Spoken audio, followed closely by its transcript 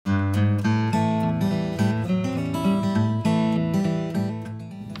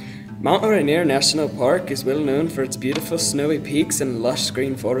Mount Rainier National Park is well known for its beautiful snowy peaks and lush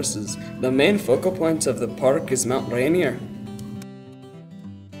green forests. The main focal point of the park is Mount Rainier.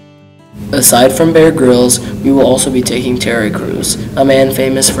 Aside from Bear Grylls, we will also be taking Terry Crews, a man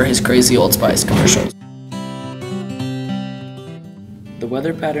famous for his crazy Old Spice commercials. The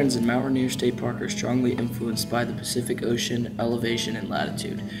weather patterns in Mount Rainier State Park are strongly influenced by the Pacific Ocean, elevation, and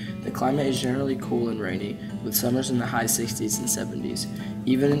latitude. The climate is generally cool and rainy, with summers in the high 60s and 70s.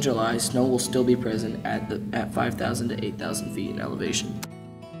 Even in July, snow will still be present at 5,000 to 8,000 feet in elevation.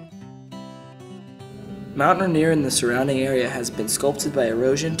 Mount Rainier and the surrounding area has been sculpted by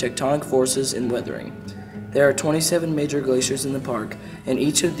erosion, tectonic forces, and weathering. There are 27 major glaciers in the park, and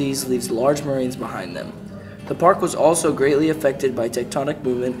each of these leaves large moraines behind them. The park was also greatly affected by tectonic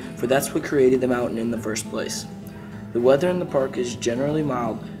movement, for that's what created the mountain in the first place. The weather in the park is generally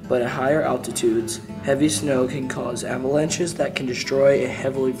mild, but at higher altitudes, heavy snow can cause avalanches that can destroy a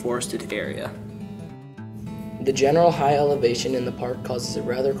heavily forested area. The general high elevation in the park causes a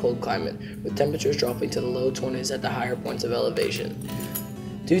rather cold climate, with temperatures dropping to the low 20s at the higher points of elevation.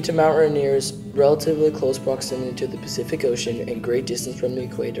 Due to Mount Rainier's relatively close proximity to the Pacific Ocean and great distance from the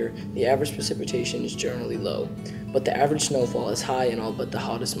equator, the average precipitation is generally low, but the average snowfall is high in all but the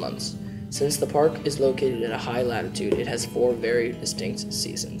hottest months. Since the park is located at a high latitude, it has 4 very distinct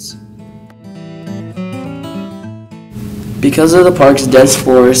seasons. Because of the park's dense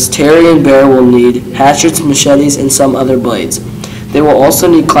forests, Terry and Bear will need hatchets, machetes, and some other blades. They will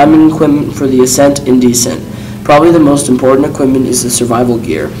also need climbing equipment for the ascent and descent. Probably the most important equipment is the survival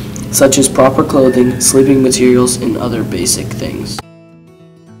gear, such as proper clothing, sleeping materials, and other basic things.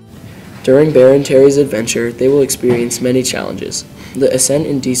 During Bear and Terry's adventure, they will experience many challenges. The ascent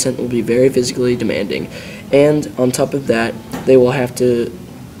and descent will be very physically demanding, and on top of that, they will have to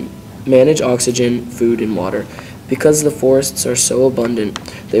manage oxygen, food, and water. Because the forests are so abundant,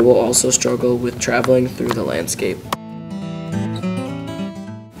 they will also struggle with traveling through the landscape.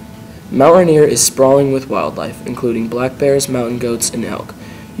 Mount Rainier is sprawling with wildlife, including black bears, mountain goats, and elk.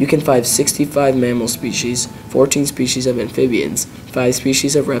 You can find 65 mammal species, 14 species of amphibians, 5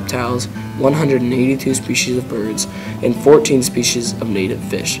 species of reptiles, 182 species of birds, and 14 species of native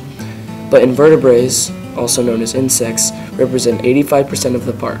fish. But invertebrates, also known as insects, represent 85% of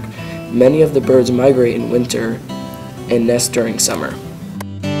the park. Many of the birds migrate in winter and nest during summer.